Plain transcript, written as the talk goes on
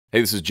Hey,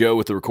 this is Joe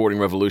with the Recording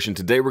Revolution.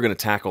 Today we're going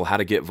to tackle how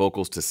to get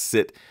vocals to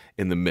sit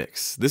in the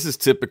mix. This is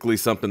typically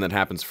something that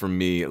happens for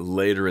me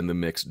later in the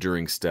mix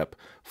during step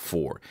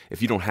 4.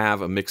 If you don't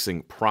have a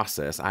mixing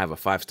process, I have a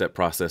 5-step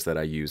process that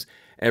I use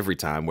every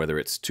time, whether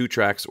it's 2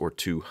 tracks or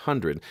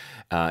 200,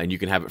 and you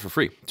can have it for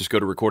free. Just go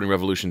to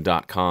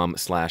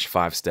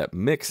recordingrevolution.com/5-step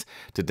mix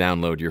to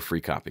download your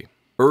free copy.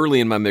 Early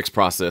in my mix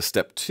process,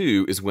 step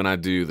 2 is when I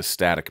do the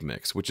static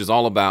mix, which is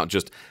all about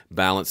just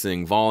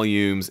balancing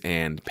volumes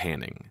and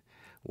panning.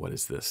 What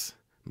is this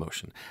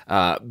motion?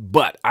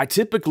 But I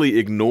typically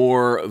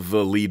ignore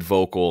the lead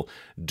vocal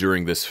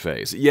during this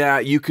phase. Yeah,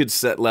 you could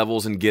set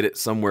levels and get it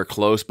somewhere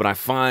close, but I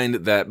find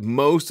that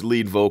most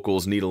lead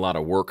vocals need a lot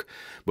of work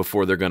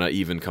before they're going to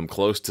even come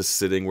close to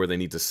sitting where they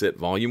need to sit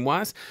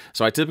volume-wise.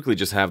 So I typically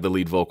just have the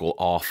lead vocal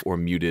off or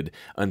muted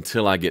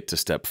until I get to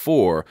step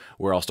 4,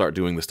 where I'll start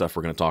doing the stuff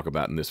we're going to talk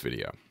about in this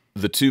video.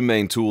 The 2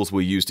 main tools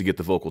we use to get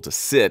the vocal to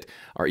sit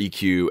are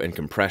EQ and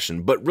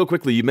compression. But real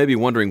quickly, you may be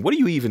wondering, what do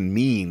you even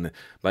mean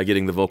by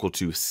getting the vocal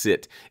to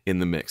sit in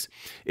the mix?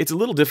 It's a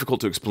little difficult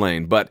to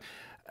explain, but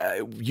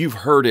you've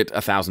heard it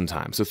 1,000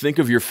 times. So think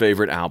of your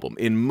favorite album.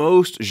 In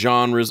most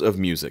genres of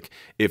music,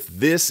 if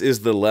this is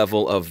the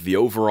level of the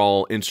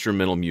overall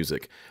instrumental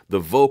music, the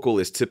vocal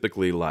is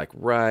typically like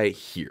right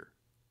here.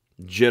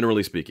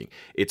 Generally speaking,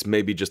 it's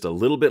maybe just a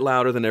little bit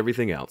louder than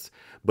everything else,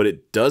 but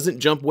it doesn't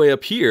jump way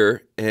up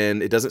here,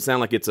 and it doesn't sound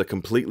like it's a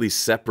completely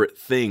separate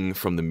thing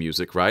from the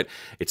music, right?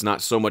 It's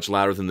not so much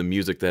louder than the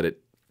music that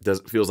it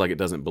feels like it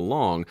doesn't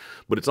belong,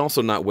 but it's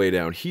also not way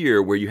down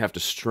here where you have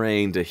to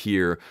strain to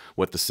hear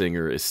what the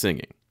singer is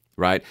singing,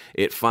 right?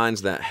 It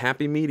finds that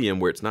happy medium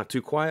where it's not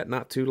too quiet,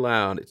 not too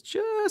loud. It's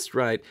just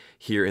right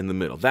here in the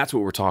middle. That's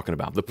what we're talking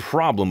about. The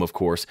problem, of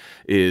course,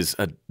 is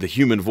the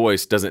human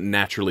voice doesn't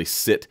naturally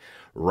sit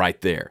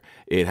right there.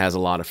 It has a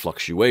lot of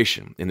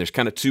fluctuation, and there's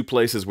kind of 2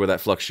 places where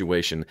that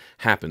fluctuation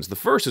happens. The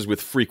first is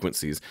with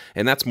frequencies,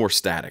 and that's more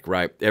static,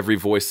 right? Every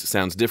voice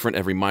sounds different.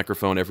 Every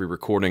microphone, every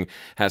recording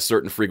has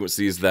certain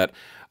frequencies that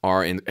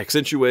are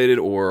accentuated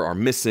or are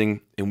missing,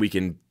 and we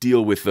can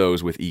deal with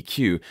those with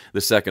EQ.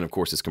 The second, of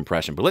course, is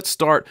compression. But let's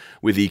start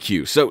with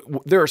EQ.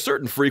 So there are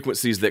certain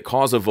frequencies that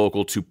cause a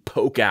vocal to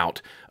poke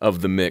out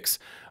of the mix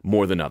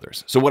more than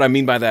others. So what I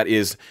mean by that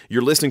is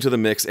you're listening to the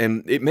mix,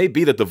 and it may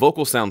be that the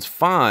vocal sounds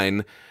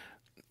fine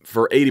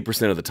for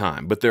 80% of the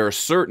time, but there are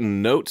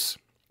certain notes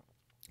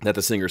that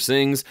the singer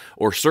sings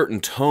or certain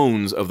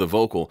tones of the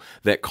vocal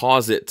that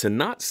cause it to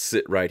not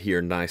sit right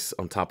here nice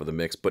on top of the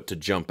mix, but to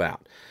jump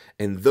out.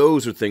 And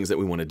those are things that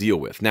we want to deal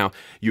with. Now,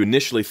 you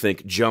initially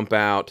think jump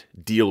out,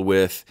 deal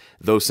with,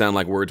 those sound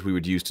like words we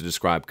would use to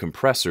describe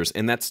compressors,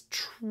 and that's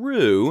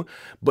true,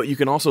 but you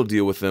can also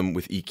deal with them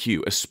with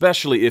EQ,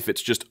 especially if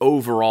it's just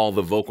overall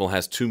the vocal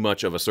has too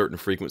much of a certain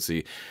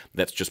frequency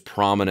that's just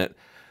prominent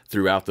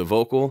throughout the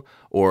vocal,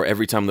 or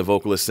every time the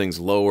vocalist sings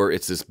lower,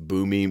 it's this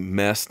boomy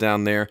mess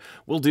down there.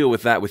 We'll deal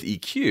with that with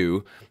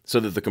EQ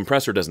so that the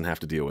compressor doesn't have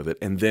to deal with it,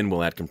 and then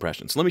we'll add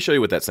compression. So let me show you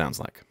what that sounds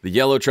like. The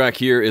yellow track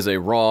here is a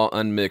raw,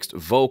 unmixed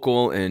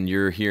vocal, and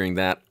you're hearing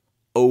that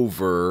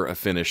over a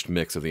finished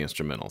mix of the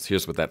instrumentals.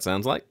 Here's what that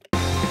sounds like.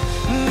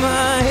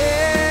 My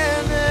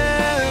head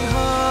and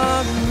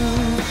heart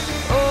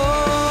move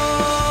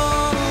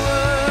onward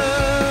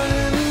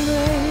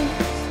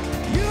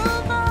and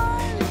your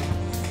mind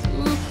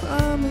will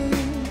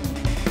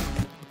promise.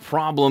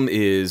 Problem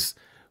is,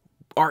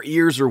 our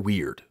ears are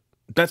weird.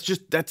 That's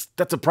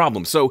a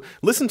problem. So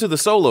listen to the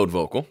soloed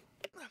vocal.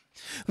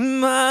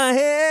 My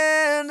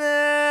hand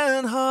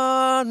and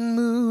heart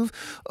move.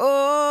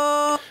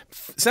 Oh.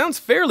 Sounds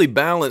fairly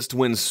balanced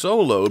when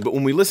soloed, but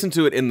when we listen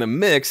to it in the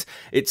mix,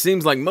 it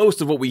seems like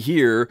most of what we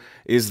hear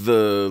is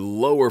the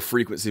lower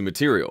frequency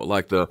material,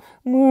 like the.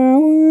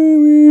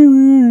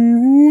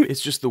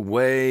 It's just the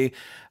way.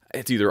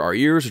 It's either our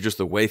ears or just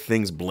the way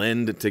things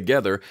blend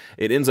together.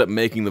 It ends up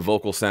making the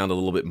vocal sound a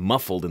little bit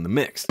muffled in the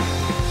mix.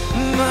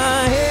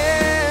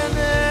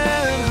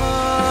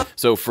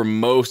 So for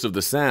most of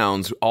the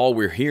sounds, all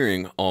we're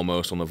hearing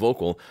almost on the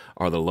vocal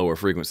are the lower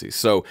frequencies.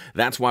 So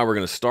that's why we're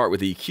going to start with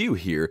EQ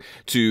here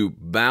to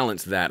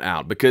balance that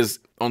out. Because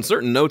on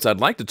certain notes, I'd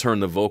like to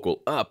turn the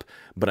vocal up,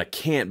 but I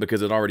can't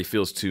because it already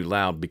feels too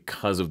loud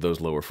because of those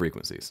lower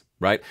frequencies,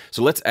 right?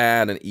 So let's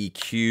add an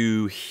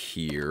EQ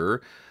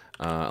here.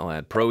 I'll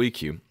add Pro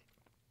EQ.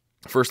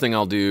 First thing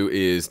I'll do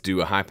is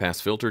do a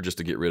high-pass filter just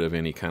to get rid of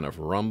any kind of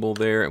rumble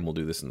there, and we'll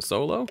do this in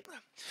solo.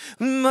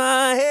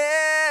 My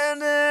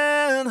hand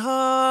and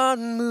heart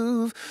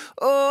move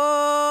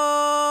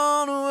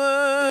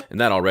onward. And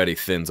that already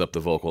thins up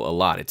the vocal a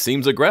lot. It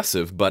seems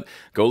aggressive, but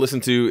go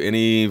listen to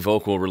any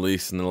vocal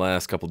release in the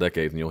last couple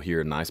decades and you'll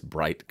hear a nice,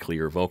 bright,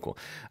 clear vocal.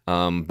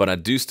 But I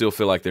do still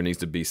feel like there needs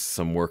to be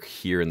some work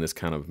here in this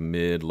kind of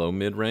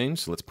low-mid range.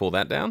 So let's pull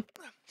that down.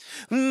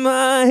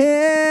 My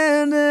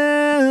hand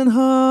and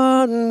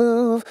heart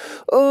move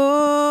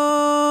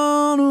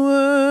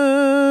onward.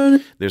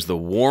 There's the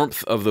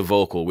warmth of the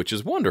vocal, which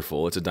is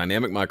wonderful. It's a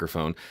dynamic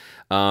microphone,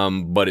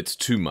 but it's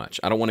too much.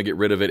 I don't want to get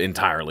rid of it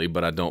entirely,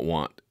 but I don't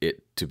want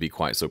it to be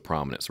quite so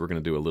prominent. So we're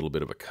going to do a little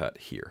bit of a cut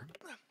here.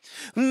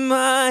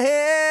 My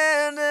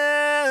hand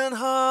and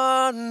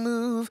heart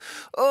move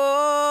onward,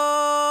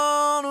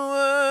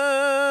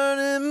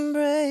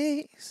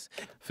 embrace.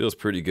 Feels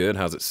pretty good.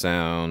 How's it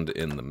sound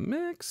in the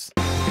mix?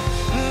 My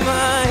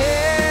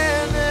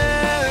hand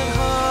and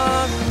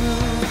heart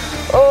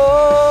move onward,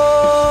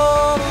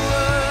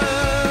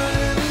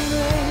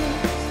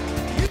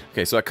 embrace.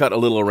 Okay, so I cut a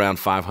little around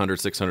 500,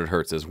 600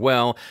 hertz as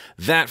well.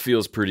 That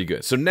feels pretty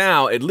good. So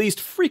now, at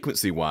least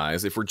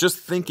frequency-wise, if we're just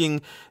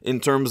thinking in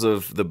terms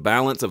of the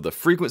balance of the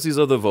frequencies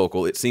of the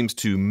vocal, it seems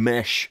to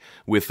mesh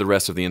with the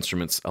rest of the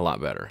instruments a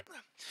lot better.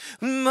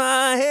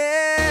 My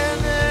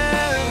hand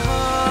and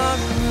heart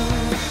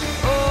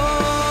move onward.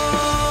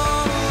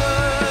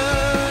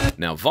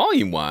 Now,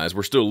 volume-wise,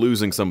 we're still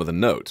losing some of the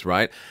notes,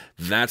 right?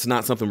 That's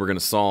not something we're going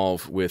to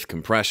solve with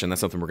compression.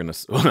 That's something we're going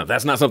to.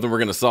 That's not something we're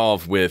going to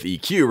solve with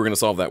EQ. We're going to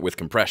solve that with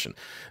compression.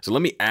 So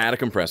let me add a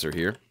compressor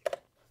here.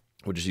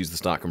 We'll just use the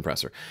stock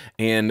compressor.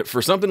 And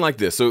for something like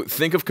this, so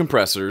think of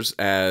compressors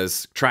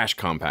as trash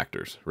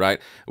compactors,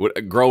 right?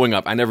 Growing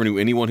up, I never knew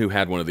anyone who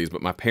had one of these,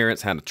 but my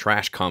parents had a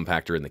trash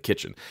compactor in the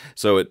kitchen.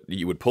 So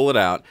you would pull it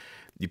out,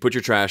 you put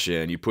your trash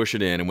in, you push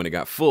it in, and when it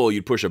got full,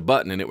 you'd push a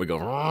button and it would go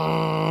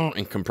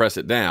and compress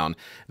it down.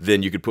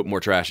 Then you could put more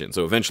trash in.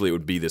 So eventually it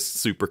would be this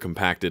super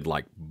compacted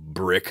like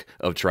brick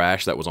of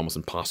trash that was almost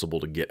impossible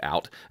to get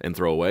out and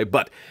throw away.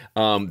 But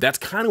that's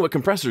kind of what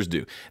compressors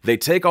do. They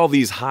take all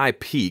these high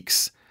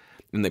peaks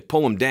and they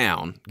pull them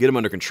down, get them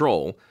under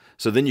control,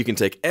 so then you can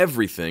take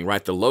everything,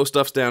 right? The low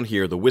stuff's down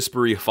here, the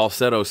whispery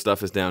falsetto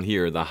stuff is down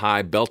here, the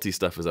high belty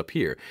stuff is up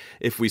here.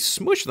 If we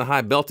smush the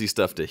high belty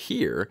stuff to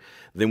here,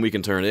 then we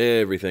can turn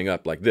everything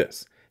up like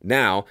this.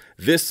 Now,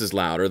 this is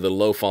louder, the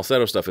low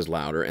falsetto stuff is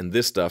louder, and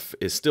this stuff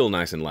is still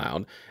nice and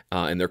loud,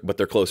 but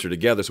they're closer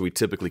together, so we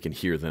typically can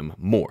hear them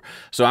more.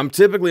 So I'm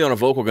typically on a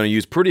vocal going to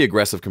use pretty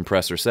aggressive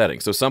compressor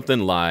settings. So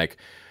something like,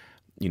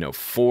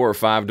 4 or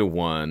 5 to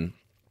 1,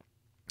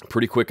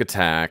 pretty quick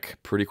attack,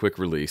 pretty quick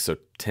release, so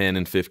 10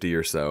 and 50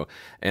 or so.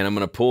 And I'm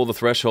going to pull the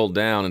threshold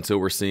down until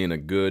we're seeing a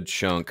good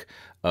chunk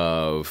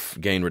of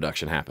gain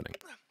reduction happening.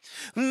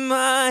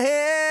 My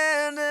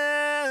hand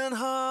and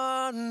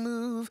heart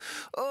move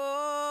onward.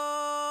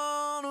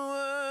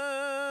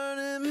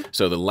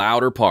 So the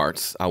louder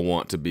parts I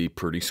want to be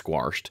pretty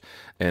squashed,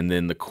 and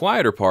then the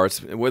quieter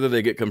parts, whether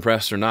they get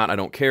compressed or not, I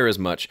don't care as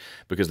much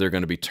because they're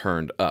going to be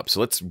turned up. So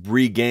let's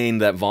regain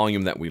that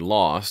volume that we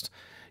lost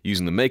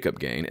using the makeup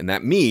gain, and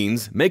that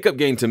means makeup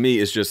gain to me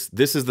is just,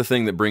 this is the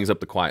thing that brings up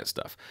the quiet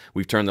stuff.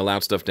 We've turned the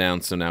loud stuff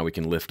down, so now we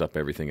can lift up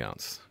everything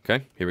else.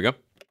 Okay, here we go.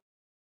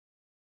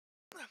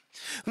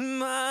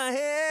 My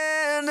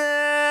hand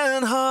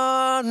and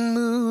heart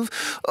move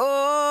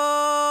onward,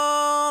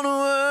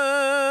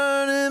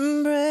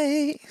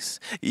 embrace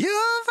your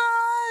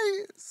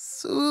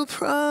voice, will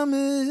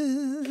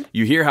promise.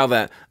 You hear how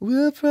that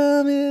will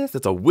promise,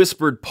 that's a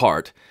whispered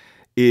part,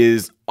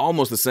 is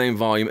almost the same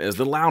volume as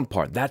the loud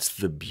part. That's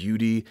the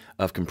beauty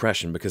of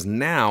compression, because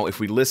now if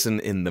we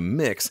listen in the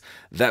mix,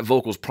 that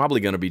vocal's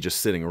probably going to be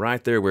just sitting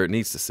right there where it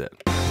needs to sit.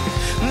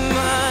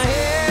 My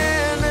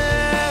hand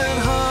and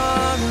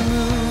heart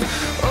move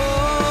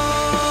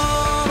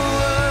onward,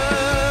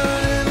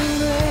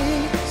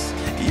 embrace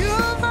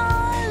your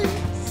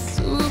voice,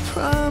 will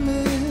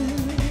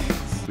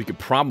promise. We could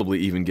probably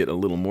even get a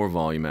little more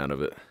volume out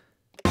of it.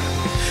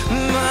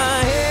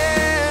 My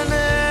hand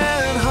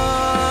and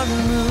heart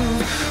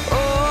move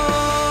onward,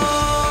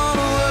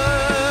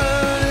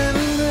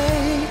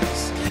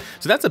 embrace.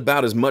 So that's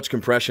about as much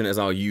compression as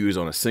I'll use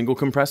on a single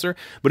compressor.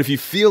 But if you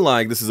feel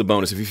like, this is a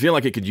bonus, if you feel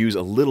like it could use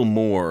a little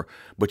more,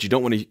 but you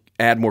don't want to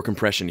add more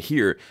compression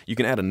here, you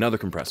can add another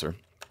compressor.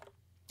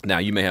 Now,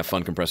 you may have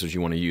fun compressors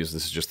you want to use.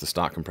 This is just the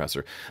stock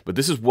compressor. But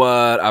this is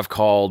what I've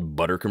called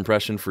butter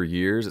compression for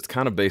years. It's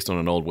kind of based on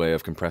an old way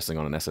of compressing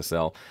on an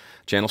SSL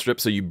channel strip.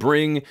 So you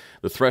bring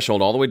the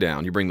threshold all the way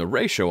down, you bring the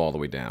ratio all the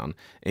way down,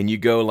 and you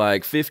go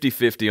like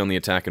 50-50 on the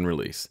attack and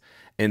release.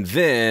 And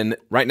then,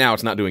 right now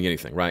it's not doing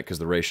anything, right? Because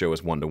the ratio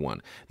is 1-to-1.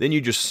 Then you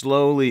just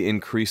slowly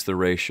increase the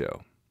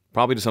ratio,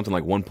 probably to something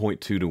like 1.2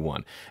 to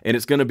 1. And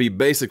it's going to be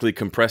basically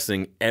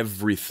compressing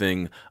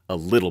everything a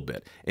little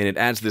bit. And it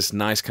adds this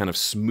nice kind of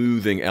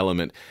smoothing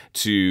element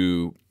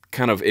to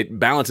kind of, it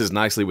balances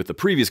nicely with the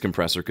previous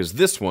compressor, because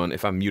this one,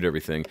 if I mute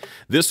everything,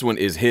 this one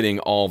is hitting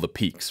all the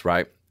peaks,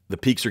 right? The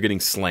peaks are getting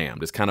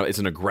slammed. It's it's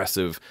an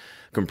aggressive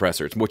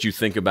compressor. It's what you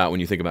think about when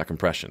you think about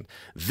compression.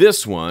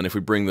 This one, if we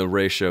bring the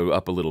ratio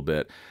up a little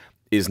bit,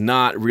 is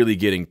not really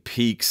getting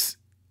peaks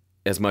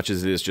as much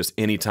as it is just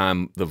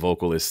anytime the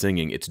vocal is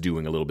singing, it's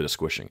doing a little bit of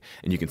squishing.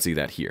 And you can see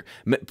that here.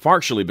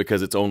 Partially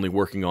because it's only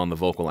working on the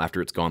vocal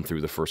after it's gone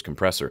through the first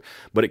compressor,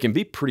 but it can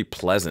be pretty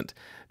pleasant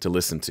to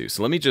listen to.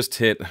 So let me just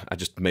hit, I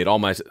just made all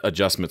my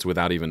adjustments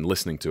without even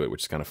listening to it,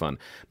 which is kind of fun.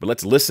 But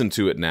let's listen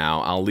to it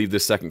now. I'll leave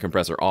this second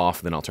compressor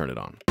off, then I'll turn it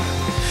on.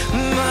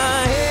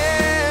 My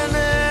hand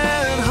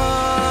and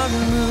heart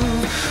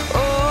move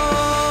onward,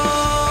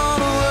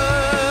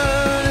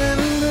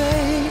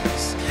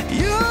 embrace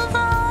your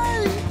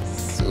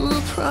voice,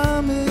 will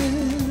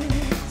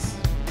promise,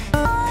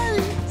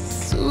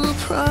 voice, will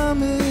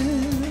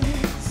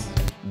promise.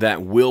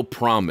 that will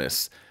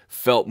promise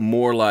felt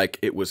more like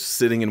it was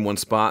sitting in one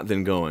spot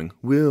than going,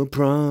 will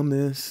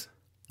promise.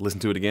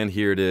 Listen to it again.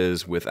 Here it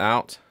is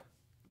without.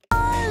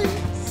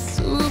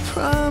 To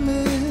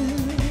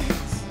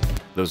promise.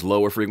 Those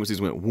lower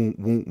frequencies went woo,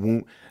 woo,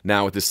 woo.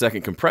 Now with the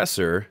second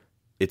compressor,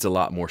 it's a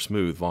lot more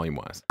smooth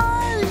volume-wise.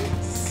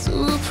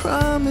 To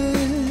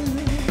promise.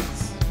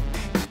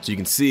 So you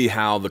can see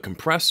how the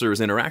compressor is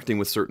interacting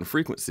with certain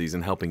frequencies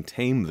and helping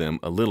tame them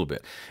a little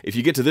bit. If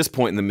you get to this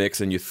point in the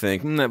mix and you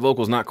think, that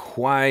vocal's not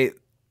quite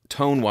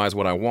tone-wise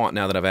what I want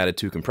now that I've added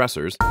 2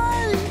 compressors,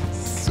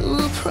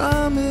 To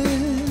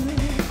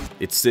promise.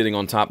 it's sitting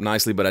on top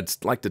nicely, but I'd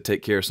like to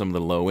take care of some of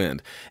the low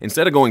end.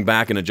 Instead of going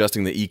back and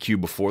adjusting the EQ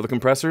before the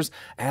compressors,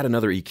 add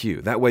another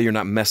EQ. That way you're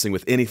not messing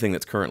with anything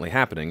that's currently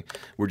happening.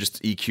 We're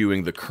just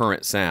EQing the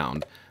current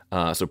sound.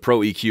 So Pro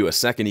EQ, a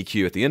second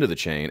EQ at the end of the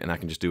chain, and I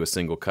can just do a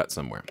single cut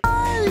somewhere.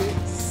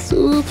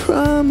 To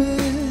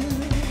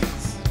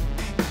promise.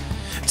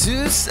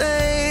 To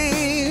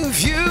save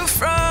you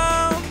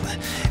from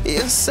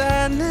your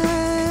sadness.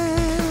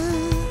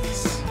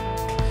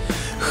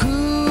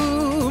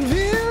 Who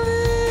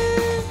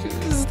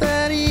believes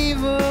that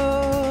evil?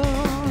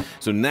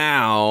 So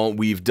now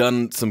we've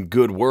done some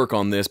good work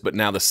on this, but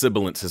now the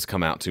sibilance has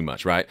come out too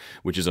much, right?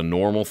 Which is a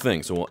normal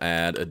thing. So we'll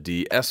add a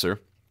de-esser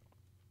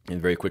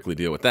and very quickly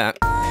deal with that.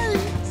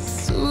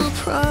 To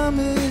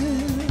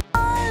promise.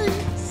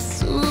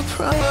 To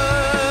promise.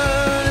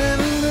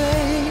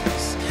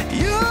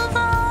 Your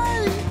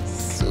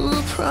voice.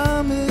 To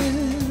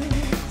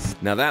promise.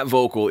 Now that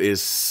vocal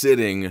is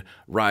sitting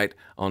right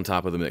on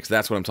top of the mix.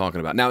 That's what I'm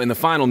talking about. Now in the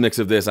final mix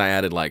of this, I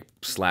added like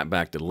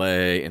slapback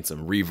delay and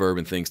some reverb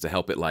and things to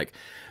help it like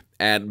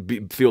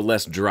feel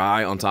less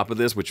dry on top of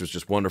this, which was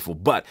just wonderful.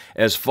 But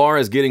as far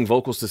as getting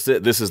vocals to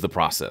sit, this is the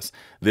process.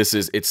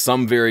 It's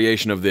some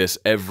variation of this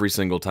every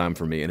single time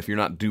for me. And if you're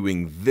not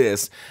doing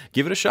this,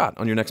 give it a shot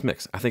on your next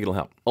mix. I think it'll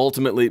help.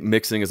 Ultimately,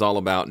 mixing is all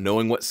about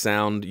knowing what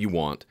sound you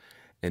want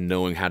and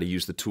knowing how to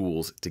use the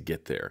tools to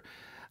get there.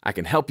 I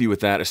can help you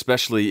with that,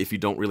 especially if you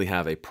don't really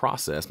have a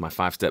process. My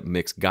 5-step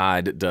mix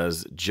guide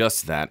does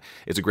just that.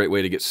 It's a great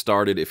way to get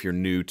started if you're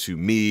new to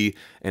me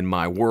and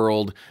my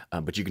world,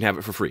 but you can have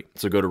it for free.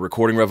 So go to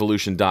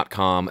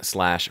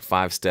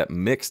recordingrevolution.com/5-step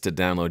mix to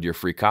download your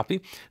free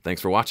copy. Thanks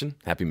for watching.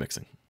 Happy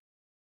mixing.